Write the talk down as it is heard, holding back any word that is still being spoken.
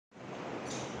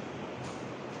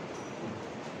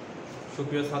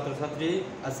সুপ্রিয় ছাত্রছাত্রী,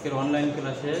 আজকের অনলাইন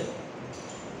ক্লাসে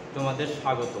তোমাদের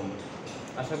স্বাগতম।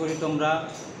 আশা করি তোমরা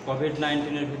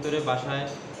কোভিড-19 ভিতরে বাসায়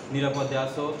নিরাপদে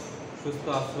আছো,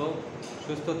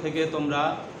 সুস্থ থেকে তোমরা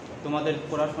তোমাদের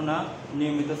পড়াশোনা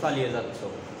নিয়মিত চালিয়ে যাচ্ছ।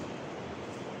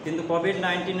 কিন্তু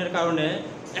কোভিড-19 কারণে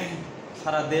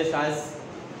সারা দেশ আজ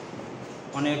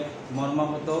অনেক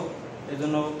মর্মাহত।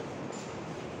 এজন্য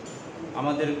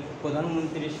আমাদের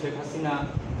প্রধানমন্ত্রী শেখ হাসিনা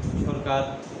সরকার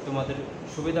তোমাদের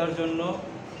সুবিধার জন্য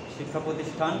শিক্ষা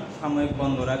প্রতিষ্ঠান সাময়িক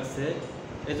বন্ধ রাখছে।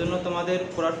 এজন্য তোমাদের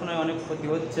পড়াশোনায় অনেক ক্ষতি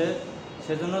হচ্ছে।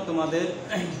 সেজন্য তোমাদের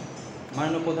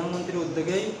মাননীয় প্রধানমন্ত্রীর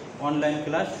উদ্যোগেই অনলাইন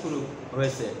ক্লাস শুরু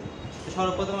হয়েছে।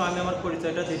 সর্বপ্রথম আমি আমার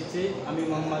পরিচয়টা দিচ্ছি। আমি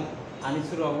Mohammad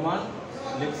Anisur Rahman,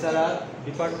 lecturer,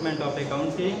 department of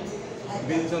accounting,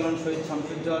 বীরচলন শহীদ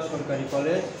শামসুজ্জোহা সরকারি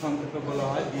কলেজ, সংক্ষেপে বলা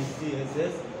হয়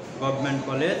BCSS government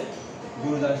college,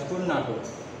 Gurudaspur, Natore.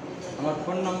 আমার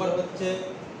ফোন নাম্বার হচ্ছে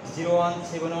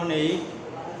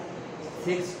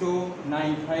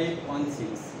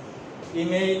 01718629516।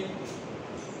 Email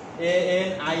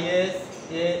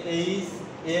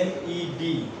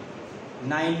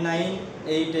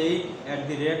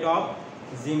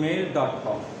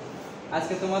anisAAD9988@gmail.com।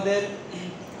 আজকে তোমাদের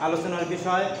আলোচনার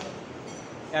বিষয়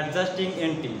অ্যাডজাস্টিং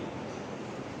এন্ট্রি,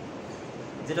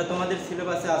 যেটা তোমাদের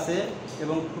সিলেবাসে আছে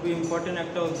এবং খুবই ইম্পর্টেন্ট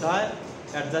একটা অধ্যায়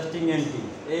অ্যাডজাস্টিং এন্ট্রি।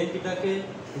 এই এন্ট্রিটাকে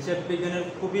হিসাব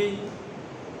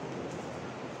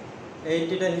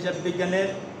বিজ্ঞানের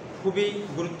খুবই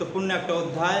গুরুত্বপূর্ণ একটা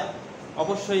অধ্যায়।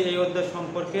 অবশ্যই এই অধ্যায়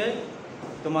সম্পর্কে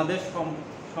তোমাদের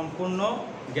সম্পূর্ণ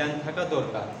জ্ঞান থাকা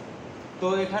দরকার। তো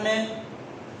এখানে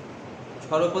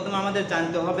সর্বপ্রথম আমাদের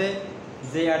জানতে হবে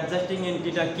যে অ্যাডজাস্টিং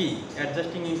এন্ট্রিটা কি,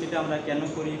 অ্যাডজাস্টিং এন্ট্রিটা আমরা কেন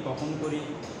করি, কখন করি,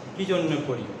 কী জন্য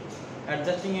করি।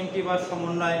 অ্যাডজাস্টিং এন্ট্রি বা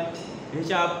সমন্বয়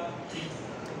হিসাব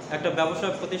একটা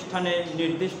ব্যবসায় প্রতিষ্ঠানে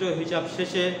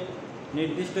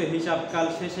নির্দিষ্ট হিসাবকাল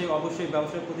শেষে অবশ্যই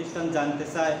ব্যবসায় প্রতিষ্ঠান জানতে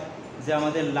চায় যে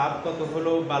আমাদের লাভ কত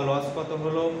হলো বা লস কত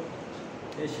হলো।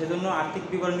 সেজন্য আর্থিক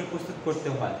বিবরণী প্রস্তুত করতে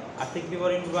হয়। আর্থিক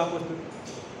বিবরণী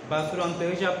বা চূড়ান্ত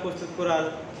হিসাব প্রস্তুত করার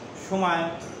সময়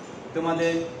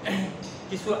তোমাদের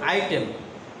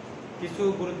কিছু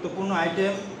গুরুত্বপূর্ণ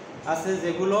আইটেম আছে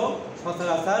যেগুলো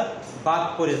সচরাচর বাদ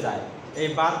পড়ে যায়। এই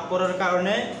বাদ পড়ার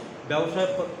কারণে ব্যবসায়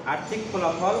আর্থিক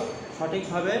ফলাফল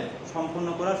সঠিকভাবে সম্পন্ন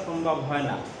করা সম্ভব হয়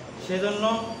না। সেজন্য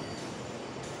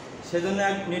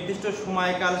এক নির্দিষ্ট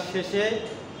সময়কাল শেষে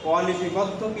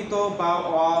অলিপিবদ্ধকৃত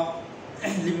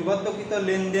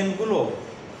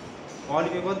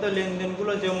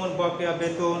লেনদেনগুলো যেমন বকেয়া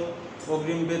বেতন,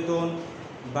 অগ্রিম বেতন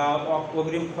বা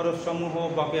অগ্রিম খরচসমূহ,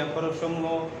 বকেয়া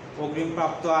খরচসমূহ, অগ্রিম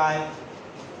প্রাপ্ত আয়,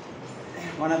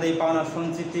 অনাদায়ী পাওনা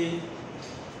সঞ্চিতি,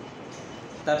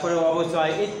 তারপরে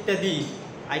অবচয় ইত্যাদি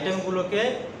আইটেমগুলোকে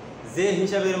যে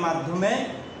হিসাবের মাধ্যমে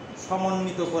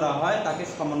সমন্বিত করা হয় তাকে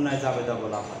সমন্বয় জাবেদা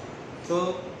বলা হয়। তো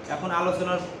এখন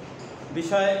আলোচনার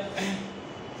বিষয়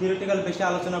থিওরিটিক্যাল বেশি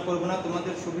আলোচনা করব না।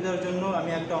 তোমাদের সুবিধার জন্য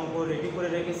আমি একটা অঙ্ক রেডি করে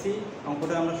রেখেছি,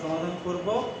 অঙ্কটা আমরা সমাধান করব।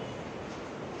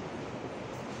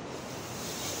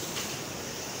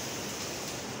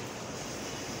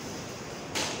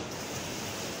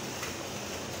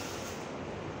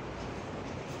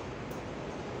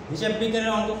 হিসাব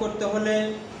বিজ্ঞানের অঙ্ক করতে হলে,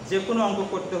 যে কোনো অঙ্ক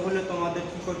করতে হলে তোমাদের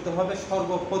কী করতে হবে,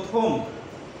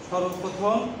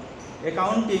 সর্বপ্রথম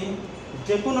অ্যাকাউন্টিং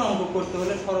যে কোনো অঙ্ক করতে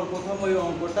হলে সর্বপ্রথম ওই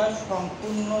অঙ্কটা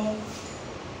সম্পূর্ণ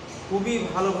খুবই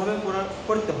ভালোভাবে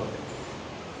করতে হবে,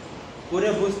 করে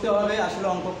বুঝতে হবে। আসলে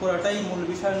অঙ্ক করাটাই মূল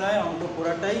বিষয় নয়, অঙ্ক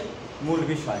করাটাই মূল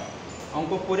বিষয়।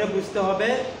 অঙ্ক করে বুঝতে হবে।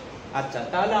 আচ্ছা,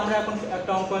 তাহলে আমরা এখন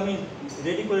একটা অঙ্ক আমি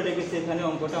রেডি করে রেখেছি এখানে,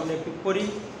 অঙ্কটা আমরা একটু করি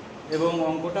এবং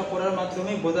অঙ্কটা করার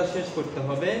মাধ্যমে বোঝা শেষ করতে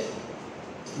হবে।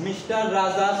 মিস্টার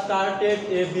রাজা started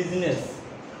a business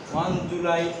on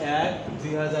July 1,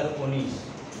 2019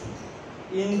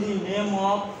 in the name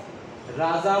of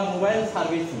Raja Mobile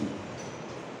Servicing.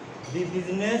 The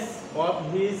business of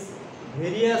his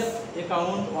various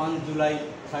account on July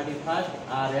 31st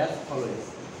are as follows.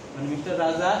 মানে মিস্টার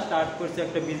রাজা স্টার্ট করছে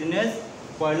একটা বিজনেস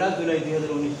 1 জুলাই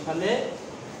 2019 সালে।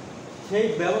 সেই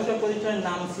ব্যবসা প্রতিষ্ঠানের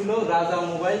নাম ছিল রাজা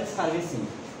mobile servicing.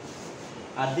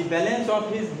 R the balance of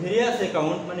his various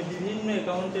account, মানে বিভিন্ন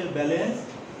অ্যাকাউন্টের ব্যালেন্স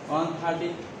অন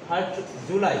 31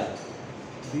 জুলাই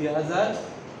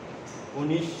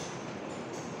 2019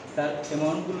 তার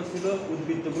অ্যামাউন্টগুলো ছিল,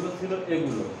 উদ্বৃত্তগুলো ছিল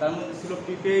এগুলো। তার মধ্যে ছিল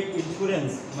প্রিপেইড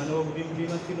ইন্স্যুরেন্স, মানে অগ্রিম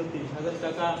বিমা ছিল 30,000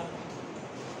 টাকা,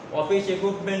 অফিস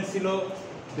ইকুইপমেন্ট ছিল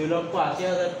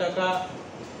 2,80,000 টাকা,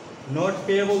 নোট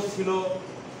পেয়েবল ছিল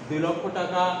 2 লক্ষ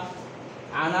টাকা,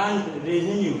 আনআর্নড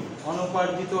রেভিনিউ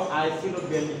অনুপার্জিত আয় ছিল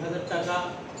 42,000 টাকা,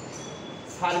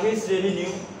 সার্ভিস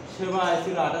রেভিনিউ সেবা আয়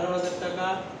ছিল 18,000 টাকা,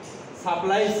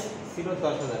 সাপ্লাইস ছিল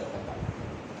 10,000 টাকা।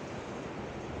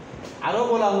 আরও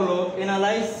বলা হলো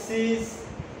analysis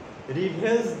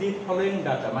rebels the following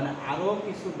data, মানে আরও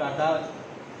কিছু ডাটা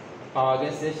পাওয়া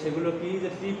গেছে। সেগুলো কি, যে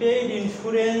prepaid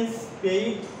insurance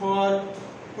paid for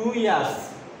 2 years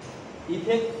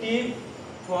effective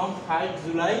from 5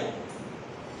 July.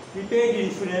 Prepaid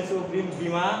insurance অগ্রিম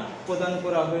বীমা প্রদান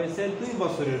করা হয়েছে 2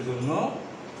 বছরের জন্য,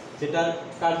 যেটার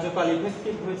কার্যকাল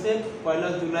ইফেক্টিভ হয়েছে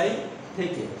 1 জুলাই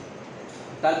থেকে।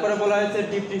 তারপরে বলা হয়েছে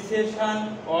ডিপ্রিসিয়েশন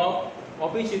অফ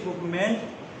অফিস ইকুইপমেন্ট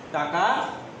টাকা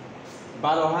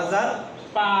 12,000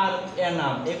 পার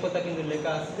অ্যানাম। এই কথা কিন্তু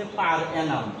লেখা আছে যে পার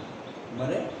অ্যানাম,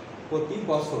 মানে প্রতি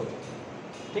বছর।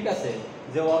 ঠিক আছে,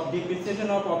 যে ডিপ্রিসিয়েশন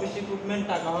অফ অফিস ইকুইপমেন্ট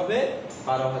টাকা হবে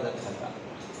 12,000 টাকা।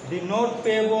 দি note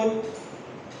payable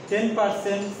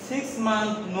 10% 6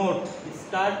 month note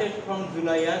started from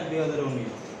July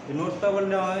 2019। এই নোটটা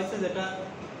বললে হয়েছে যেটা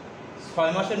 6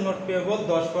 মাসের নোট পেয়েবল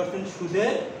 10% সুদে,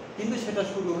 কিন্তু সেটা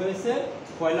শুরু হয়েছে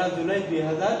 1 জুলাই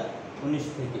 2019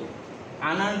 থেকে।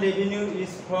 Unearned revenue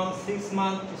is from 6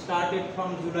 month started from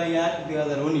July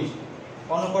 2019।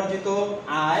 অনুপার্জিত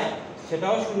আয়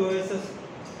সেটাও শুরু হয়েছে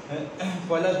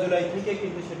 1 জুলাই থেকে,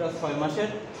 কিন্তু সেটা 6 মাসের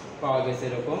পাওয়া গেছে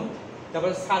এরকম।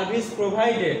 তারপর সার্ভিস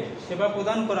প্রোভাইডেড, সেবা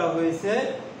প্রদান করা হয়েছে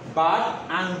বাট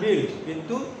আনবিল্ড,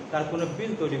 কিন্তু তার কোনো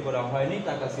বিল তৈরি করা হয়নি,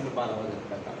 টাকা ছিল 12,000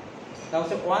 টাকা।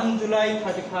 তারপর 1 জুলাই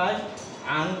 31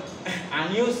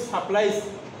 আনইউজ সাপ্লাইজ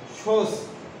সোর্স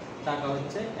টাকা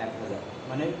হচ্ছে 1,000,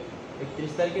 মানে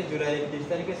 31 তারিখে জুলাই 31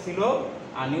 তারিখে ছিল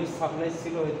আনইউজ সাপ্লাইজ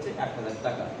ছিল হচ্ছে 1,000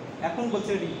 টাকা। এখন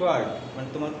বলছে রিকোয়ার্ড, মানে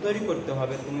তোমার তৈরি করতে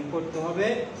হবে, তুমি করতে হবে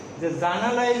যে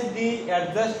জার্নালাইজ দি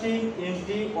অ্যাডজাস্টিং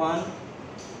এন্ট্রি 1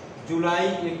 জুলাই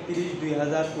 31,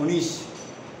 2019।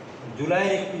 জুলাই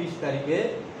 31 তারিখে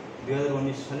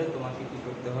 2019 সালে তোমাকে কি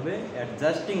করতে হবে,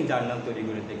 অ্যাডজাস্টিং জার্নাল তৈরি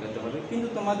করে দেখাতে হবে। কিন্তু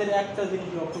তোমাদের একটা জিনিস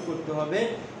লক্ষ্য করতে হবে,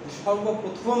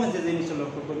 সর্বপ্রথম যে জিনিসটা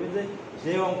লক্ষ্য করবে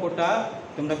যে অঙ্কটা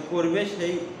তোমরা করবে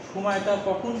সেই সময়টা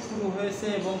কখন শুরু হয়েছে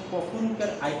এবং কখনকার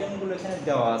আইটেমগুলো এখানে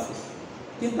দেওয়া আছে।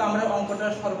 কিন্তু আমরা অঙ্কটা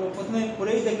সর্বপ্রথমে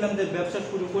করেই দেখলাম যে ব্যবসা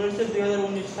শুরু করেছে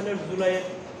 2019 সালের জুলাইয়ের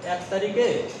 1 তারিখে।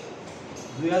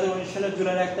 2019 সালের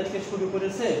জুলাইয়ের 1 তারিখে শুরু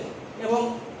করেছে এবং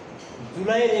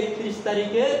জুলাইয়ের 31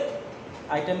 তারিখে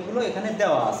আইটেমগুলো এখানে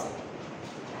দেওয়া আছে।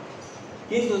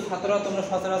 কিন্তু ছাত্ররা তোমরা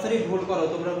সচরাচরই ভুল করো,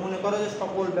 তোমরা মনে করো যে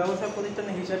সকল ব্যবসা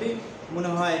প্রতিষ্ঠানের হিসাবই মনে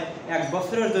হয় 1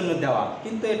 বছরের জন্য দেওয়া,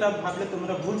 কিন্তু এটা ভাবলে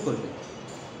তোমরা ভুল করবে।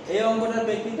 এই অঙ্কটার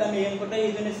প্রেক্ষিতে আমি এই অঙ্কটাই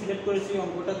এই জন্য সিলেক্ট করেছি।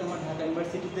 অঙ্কটা তোমার ঢাকা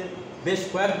ইউনিভার্সিটিতে বেশ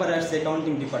কয়েকবার আসছে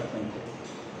অ্যাকাউন্টিং ডিপার্টমেন্টে,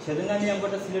 সেজন্য আমি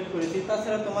অঙ্কটা সিলেক্ট করেছি।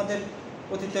 তাছাড়া তোমাদের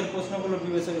অতীতের প্রশ্নগুলো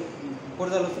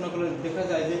পর্যালোচনা করলে দেখা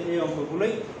যায় যে এই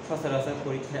অঙ্কগুলোই সচরাচর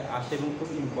পরীক্ষায় আসে এবং খুব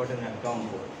ইম্পর্টেন্ট একটা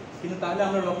অঙ্ক। কিন্তু তাহলে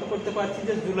আমরা লক্ষ্য করতে পারছি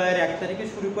যে জুলাইয়ের 1 তারিখে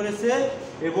শুরু করেছে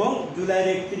এবং জুলাইয়ের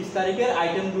 31 তারিখের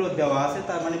আইটেমগুলো দেওয়া আছে,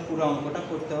 তার মানে পুরো অঙ্কটা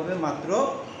করতে হবে মাত্র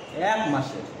 1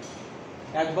 মাসের।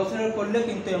 1 বছরের করলে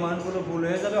কিন্তু অ্যামাউন্টগুলো ভুল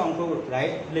হয়ে যাবে, অঙ্ক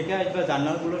রাইট লিখে আসবে,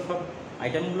 জার্নালগুলো সব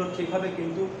আইটেমগুলো ঠিক হবে,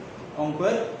 কিন্তু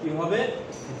অঙ্কের কী হবে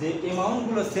যে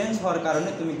অ্যামাউন্টগুলো চেঞ্জ হওয়ার কারণে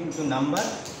তুমি কিন্তু নাম্বার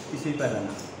কিছুই পাবে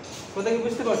না। কোথায় কি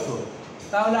বুঝতে পারছো?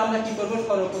 তাহলে আমরা কি করবো,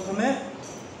 সর্বপ্রথমে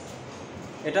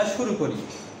এটা শুরু করি।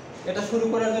 এটা শুরু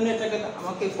করার জন্য এটাকে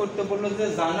আমাকে করতে বললো যে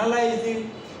জার্নালাইজ দি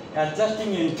অ্যাডজাস্টিং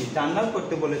এন্ট্রি, জার্নাল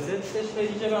করতে বলেছে। সেই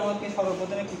হিসেবে আমাকে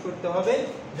সর্বপ্রথমে কী করতে হবে,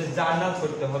 যে জার্নাল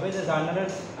করতে হবে। যে জার্নালের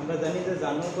আমরা জানি যে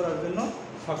জার্নাল করার জন্য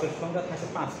ছকের সংখ্যা থাকে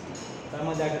 5টি। তার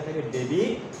মধ্যে একটা থাকে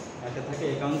ডেবিট, একটা থাকে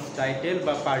অ্যাকাউন্টস টাইটেল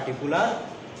বা পার্টিকুলার,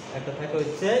 একটা থাকে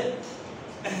হচ্ছে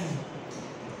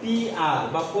পিআর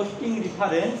বা পোস্টিং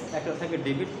রেফারেন্স, একটা থাকে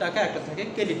ডেবিট টাকা, একটা থাকে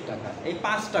ক্রেডিট টাকা। এই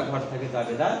 5টা ঘর থাকে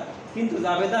জাবেদার। কিন্তু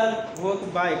জাবেদার হোক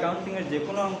বা অ্যাকাউন্টিংয়ের যে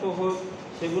কোনো অঙ্ক হোক,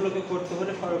 সেগুলোকে করতে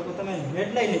হলে সর্বপ্রথমে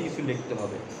হেডলাইনে কিছু লিখতে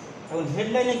হবে। এখন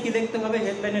হেডলাইনে কি লিখতে হবে,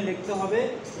 হেডলাইনে লিখতে হবে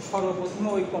সর্বপ্রথমে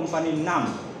ওই কোম্পানির নাম।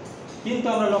 কিন্তু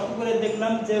আমরা লক্ষ্য করে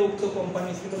দেখলাম যে উক্ত কোম্পানি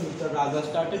ছিল মিস্টার রাজা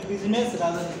স্টার্টেড বিজনেস,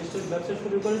 রাজা ব্যবসা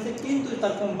শুরু করেছে, কিন্তু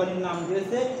তার কোম্পানির নাম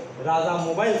দিয়েছে রাজা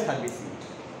মোবাইল সার্ভিসিং।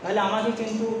 তাহলে আমাকে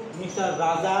কিন্তু মিস্টার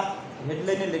রাজা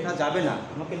হেডলাইনে লেখা যাবে না,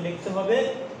 আমাকে লিখতে হবে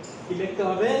কি, লিখতে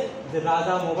হবে যে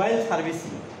রাজা মোবাইল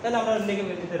সার্ভিসিং। তাহলে আমরা লিখে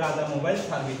ফেলি যে রাজা মোবাইল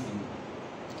সার্ভিসিং।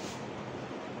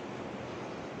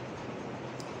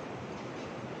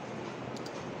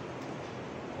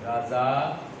 রাজা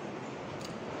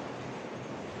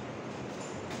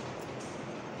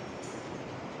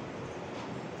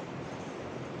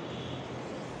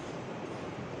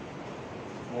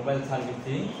মোবাইল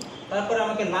সার্ভিসিং। তারপরে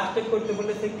আমাকে লাস্টে করতে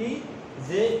বলেছে কি,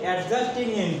 যে অ্যাডজাস্টিং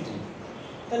এন্ট্রি।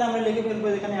 তাহলে আমরা লিখে ফেলবো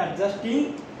এখানে অ্যাডজাস্টিং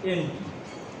এন্ট্রি।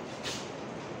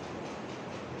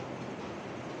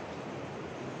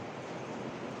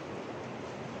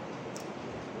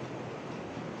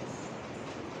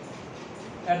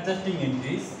 অ্যাডজাস্টিং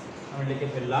এন্ট্রিজ আমরা লিখে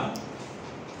ফেললাম।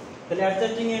 তাহলে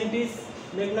অ্যাডজাস্টিং এন্ট্রিজ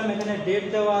লিখলাম, এখানে ডেট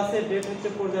দেওয়া আছে, ডেট হচ্ছে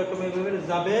পর্যায়ক্রমে এইভাবে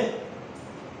যাবে।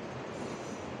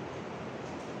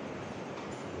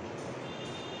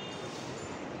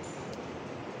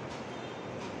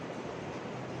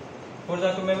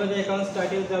 পর্যায়ক্রমে এভাবে অ্যাকাউন্টস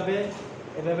টাইটেল যাবে,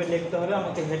 এভাবে লিখতে হবে।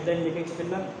 আমাকে হেডলাইন লিখে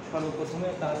ফেললাম সর্বপ্রথমে।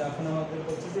 তাহলে এখন আমাদের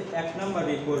বলছে যে 1 নাম্বার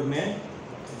রিকোয়ারমেন্ট,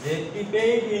 যে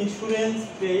prepaid insurance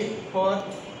paid for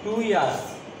 2 years,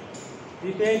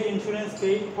 prepaid insurance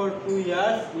paid for 2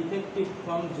 years effective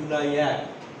from July 1।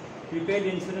 Prepaid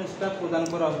ইন্স্যুরেন্সটা প্রদান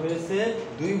করা হয়েছে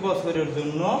 2 বছরের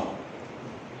জন্য।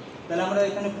 তাহলে আমরা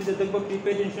এখানে খুঁজে দেখব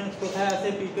প্রিপেইড ইন্স্যুরেন্স কোথায় আছে।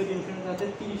 প্রিপেইড ইন্স্যুরেন্স আছে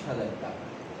 30,000 টাকা।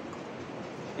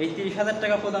 এই 30,000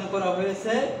 টাকা প্রদান করা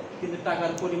হয়েছে, কিন্তু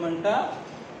টাকার পরিমাণটা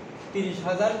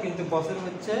 30,000, কিন্তু বছর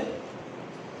হচ্ছে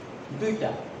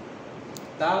 2টা।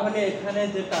 তাহলে এখানে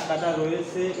যে টাকাটা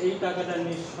রয়েছে, এই টাকাটা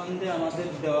নিঃসন্দেহে আমাদের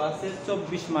দেওয়া আছে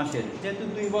 24 মাসের, যেহেতু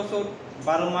 2 বছর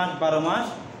 12 মাস 12 মাস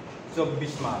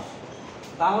 24 মাস।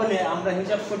 তাহলে আমরা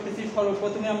হিসাব করতেছি,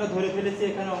 সর্বপ্রথমে আমরা ধরে ফেলেছি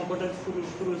এখানে অঙ্কটা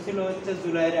শুরু ছিল হচ্ছে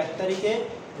জুলাইয়ের 1 তারিখে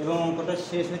এবং অঙ্কটা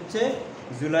শেষ হচ্ছে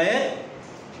জুলাইয়ের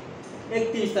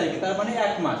 31 তারিখে, তার মানে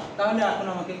 1 মাস। তাহলে এখন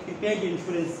আমাকে প্রিপেইড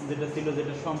ইন্স্যুরেন্স যেটা ছিল,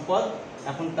 যেটা সম্পদ,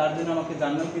 এখন তার জন্য আমাকে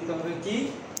জার্নাল দিতে হবে কি,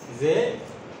 যে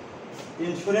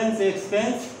ইন্স্যুরেন্স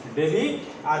এক্সপেন্স ডেবিট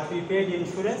আর প্রিপেইড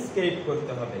ইন্স্যুরেন্স ক্রেডিট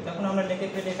করতে হবে। তখন আমরা লিখে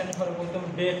ফেলি এখানে সর্বপ্রথম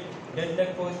ডেট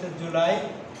লিখবো হচ্ছে জুলাই,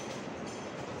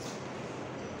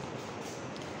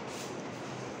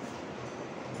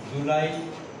 জুলাই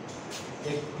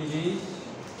 31,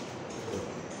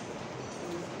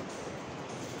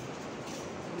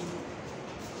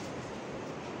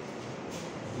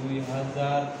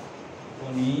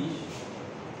 2019,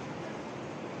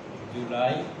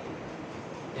 জুলাই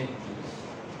 31।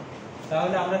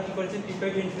 তাহলে আমরা কি করেছি,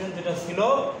 প্রিপেইড ইন্স্যুরেন্স যেটা ছিল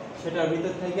সেটার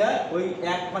ভিতর থেকে ওই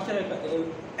 1 মাসের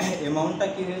অ্যামাউন্টটা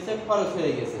কি হয়েছে, খরচ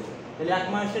হয়ে গেছে। তাহলে 1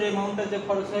 মাসের অ্যামাউন্টটা যে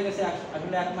খরচ হয়ে গেছে,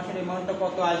 আসলে 1 মাসের অ্যামাউন্টটা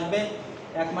কত আসবে,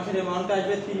 1 মাসের অ্যামাউন্টটা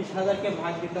আসবে 30,000 কে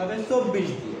ভাগ দিতে হবে 24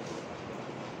 দিয়ে।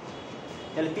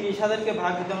 তাহলে 30,000 কে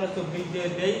ভাগ দিতে আমরা 24 দিয়ে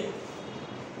দেই।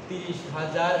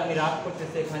 30,000 আমি রাফ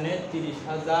করতেছি এখানে,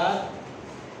 30,000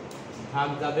 ভাগ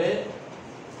যাবে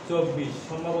 24,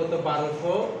 সম্ভবত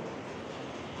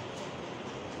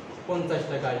 1250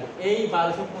 টাকা। এই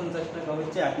 1250 টাকা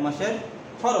হচ্ছে 1 মাসের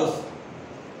খরচ।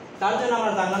 তার জন্য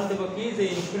আমরা জানান দেব কি, যে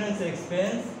ইন্স্যুরেন্স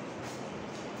এক্সপেন্স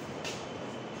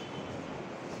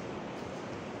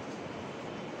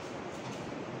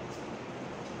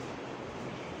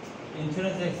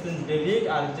ডেবিট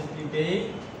আর হচ্ছে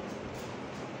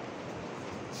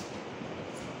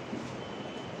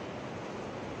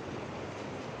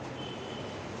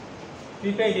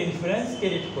প্রিপেইড ইন্স্যুরেন্স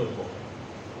ক্রেডিট করব।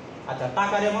 আচ্ছা,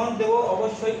 টাকার অ্যামাউন্ট দেবো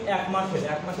অবশ্যই 1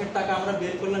 মাসের টাকা আমরা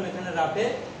বের করলাম এখানে রাফে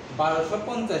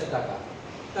 1250 টাকা।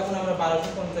 তখন আমরা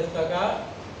 1250 টাকা,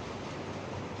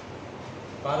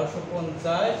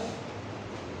 1250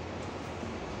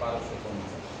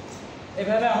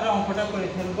 এভাবে আমরা অঙ্কটা করে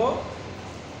ফেলবো।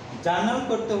 জার্নাল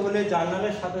করতে হলে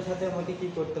জার্নালের সাথে সাথে আমাকে কি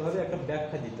করতে হবে, একটা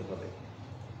ব্যাখ্যা দিতে হবে।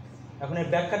 এখন এই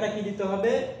ব্যাখ্যাটা কি দিতে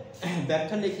হবে,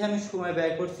 ব্যাখ্যা লিখে আমি সময়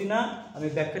ব্যয় করছি না, আমি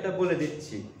ব্যাখ্যাটা বলে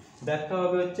দিচ্ছি। ব্যাখ্যা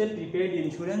হবে হচ্ছে প্রিপেইড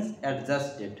ইন্স্যুরেন্স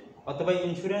অ্যাডজাস্টেড অথবা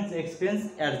insurance expense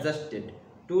adjusted,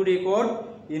 two record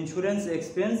insurance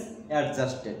expense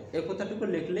adjusted, এই কথাটুকু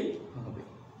লিখলেই হবে।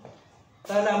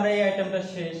 তাহলে আমরা এই আইটেমটা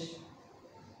শেষ,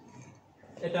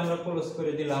 এটা আমরা ক্লোজ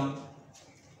করে দিলাম।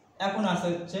 এখন আসা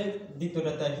হচ্ছে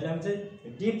দ্বিতীয়টাতে আসলাম, যে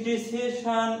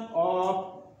ডিপ্রিসিয়েশন অফ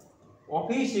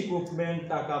অফিস ইকুইপমেন্ট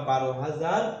টাকা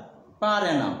 12,000 পার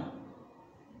Anam.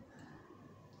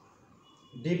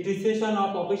 Depreciation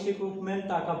of office equipment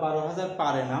টাকা 12,000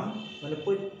 পার অ্যানাম, মানে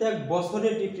প্রত্যেক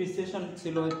বছরের ডিপ্রিসিয়েশন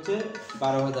ছিল হচ্ছে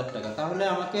 12,000 টাকা। তাহলে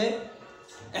আমাকে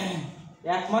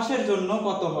 1 মাসের জন্য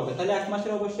কত হবে, তাহলে 1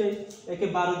 মাসের অবশ্যই একে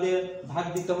 12 দিয়ে ভাগ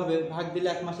দিতে হবে, ভাগ দিলে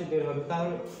 1 মাসে বের হবে।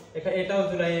 তাহলে এটাও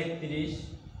জুলাই 31,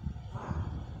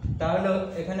 তাহলে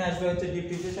এখানে আসবে হচ্ছে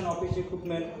ডিপ্রিসিয়েশন অফিস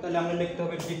ইকুইপমেন্ট। তাহলে আমরা লিখতে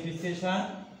হবে ডিপ্রিসিয়েশন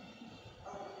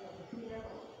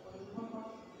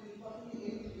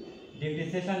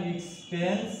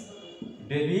এক্সপেন্স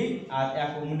ডেবিট আর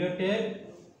অ্যাকুমুলেটেড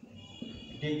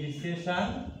ডিপ্রিসিয়েশন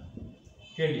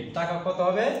ক্রেডিট। টাকা কত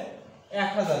হবে,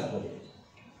 1,000 করে,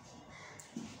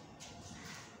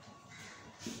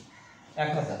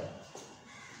 1,000।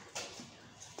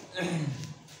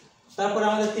 তারপর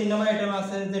আমাদের 3 নম্বর আইটেম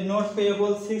আছে, যে note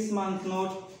payable 6 month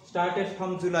note started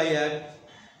from July 1।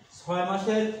 6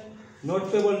 মাসের নোট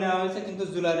পেয়েবল নেওয়া হয়েছে, কিন্তু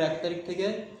জুলাইয়ের 1 তারিখ থেকে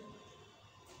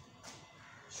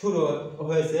শুরু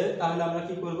হয়েছে। তাহলে আমরা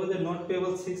কি করব, যে নোট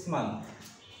পেয়েবল 6 মান্থ,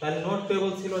 তাহলে নোট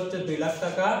পেয়েবল ছিল হচ্ছে 2 লাখ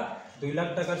টাকা, 2 লাখ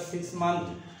টাকার 6 মান্থ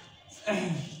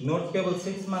নোট পেয়েবল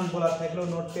 6 মান্থ বলা থাকলেও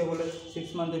নোট পেয়েবলের 6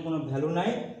 মান্থের কোনো ভ্যালু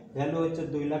নাই, ভ্যালু হচ্ছে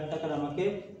 2 লাখ টাকার, আমাকে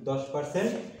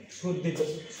 10%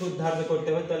 সুদ ধার্য করতে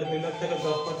হবে। তাহলে 2 লাখ টাকার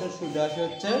 10% সুদ আসে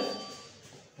হচ্ছে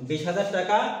 20,000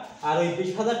 টাকা। আর ওই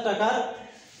 20,000 টাকার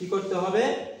কি করতে হবে,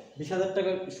 20,000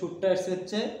 টাকার সুদটা আসছে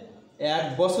হচ্ছে 1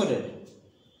 বছরের।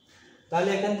 তাহলে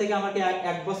এখান থেকে আমাকে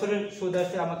 1 বছরের সুদ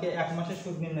আসছে, আমাকে 1 মাসের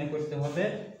সুদ নির্ণয় করতে হবে।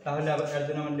 তাহলে আবার এর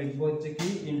জন্য আমরা লিখবো হচ্ছে কি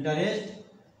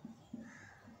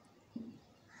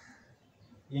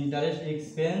interest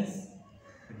expense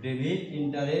debit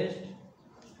interest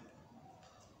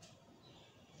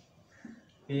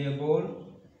payable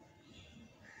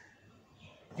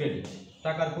credit.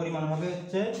 টাকার পরিমাণ হবে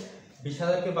হচ্ছে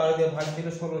 20,000 কে 12 দিয়ে ভাগ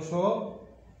দিলে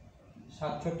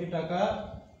 1667 টাকা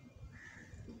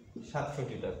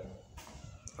 67 টাকা।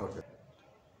 ওকে,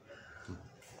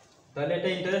 তাহলে এটা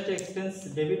ইন্টারেস্ট এক্সপেন্স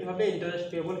ডেবিট হবে, ইন্টারেস্ট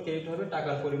পেয়েবল ক্রেডিট হবে,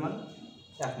 টাকার পরিমাণ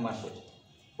 1 মাসের।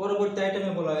 পরবর্তী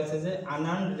আইটেমে বলা হয়েছে যে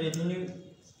unearned revenue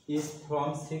is from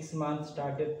 6 month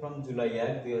started from July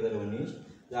 1, 2019।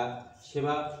 যা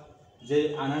সেবা যে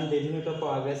আনআর্নড রেভিনিউটা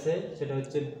পাওয়া গেছে সেটা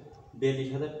হচ্ছে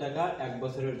 42,000 টাকা 1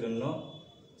 বছরের জন্য,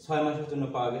 6 মাসের জন্য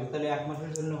পাওয়া গেছে। তাহলে 1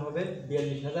 মাসের জন্য হবে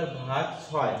 42,000 ভাগ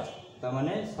 6, তার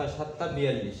মানে 6 7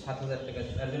 42, 7,000 টাকা।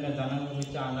 তার জন্য জানানো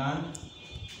হচ্ছে আনআর্নড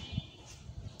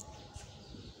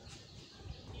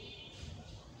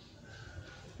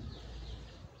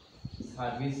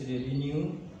সার্ভিস রেভিনিউ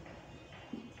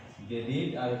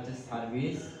ডেবিট আর হচ্ছে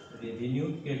সার্ভিস রেভিনিউ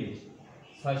ক্রেডিট।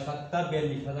 6 7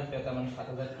 42,000 টাকা, মানে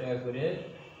 7,000 টাকা করে।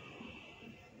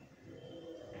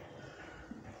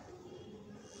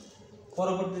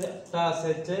 পরবর্তীটা আছে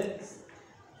হচ্ছে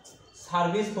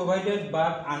সার্ভিস প্রোভাইডেড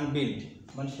বাট আনবিল্ড,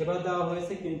 মানে সেবা দেওয়া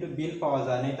হয়েছে কিন্তু বিল পাওয়া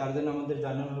যায় না। তার জন্য আমাদের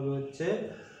জানানো হবে হচ্ছে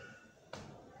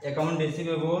অ্যাকাউন্ট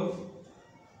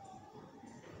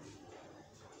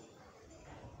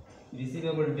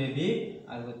রিসিভেবল ডেবিট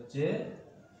আর হচ্ছে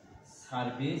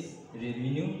সার্ভিস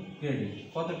রেভিনিউ ক্রেডিট।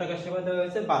 কত টাকা সেবা দেওয়া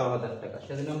হয়েছে? 12,000 টাকা।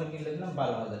 সেজন্য আমরা কি লিখলাম?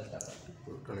 12,000 টাকা।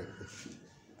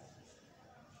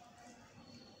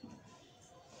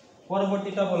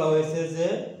 পরবর্তীটা বলা হয়েছে যে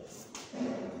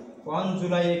 1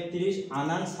 জুলাই 31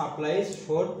 আনআর্নড সাপ্লাইজ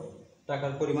ফর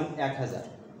টাকার পরিমাণ 1,000।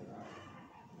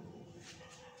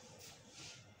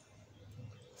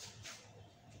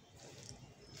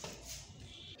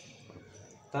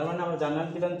 তার মানে আমরা জানলাম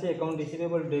দিলাম যে account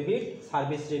receivable debit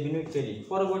service revenue credit.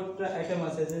 পরবর্তী আইটেম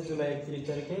আছে যে জুলাই 31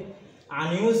 তারিখে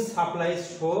আনইউজ সাপ্লাইজ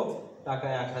শো টাকা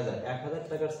 1,000। 1,000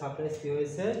 টাকার সাপ্লাইজ কি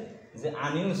হয়েছে? যে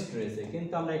আনইউজ রয়েছে,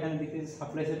 কিন্তু আমরা এখানে দেখি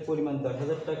সাপ্লাইজের পরিমাণ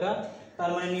 10,000 টাকা।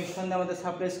 তার মানে নিঃসন্দেহে আমাদের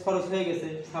সাপ্লাইজ খরচ হয়ে গেছে।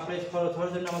 সাপ্লাইজ খরচ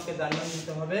হওয়ার জন্য আমাকে জানিয়ে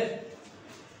দিতে হবে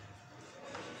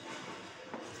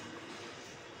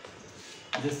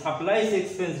যে supplies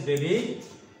expense debit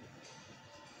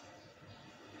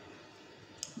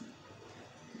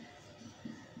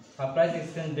supplies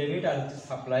expense debit আর হচ্ছে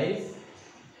সাপ্লাইজ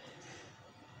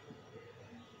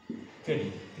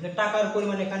ক্রেডিট। কিন্তু টাকার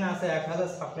পরিমাণ এখানে আছে 1,000,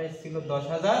 সাপ্লাইজ ছিল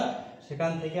 10,000,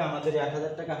 সেখান থেকে আমাদের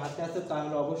 1,000 টাকা হাতে আছে,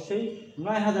 তাহলে অবশ্যই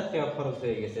 9,000 টাকা খরচ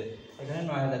হয়ে গেছে। এখানে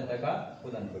 9,000 টাকা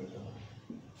প্রদান করতে হবে।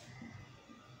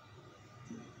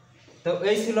 তো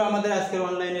এই ছিল আমাদের আজকের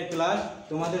অনলাইনের ক্লাস।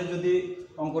 তোমাদের যদি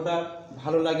অঙ্কটা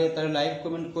ভালো লাগে তাহলে লাইক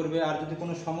কমেন্ট করবে। আর যদি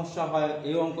কোনো সমস্যা হয়,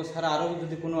 এই অঙ্ক ছাড়া আরও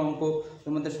যদি কোনো অঙ্ক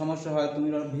তোমাদের সমস্যা হয়, তুমি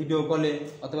ভিডিও কলে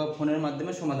অথবা ফোনের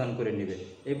মাধ্যমে সমাধান করে নেবে।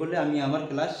 এই বলে আমি আমার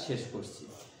ক্লাস শেষ করছি।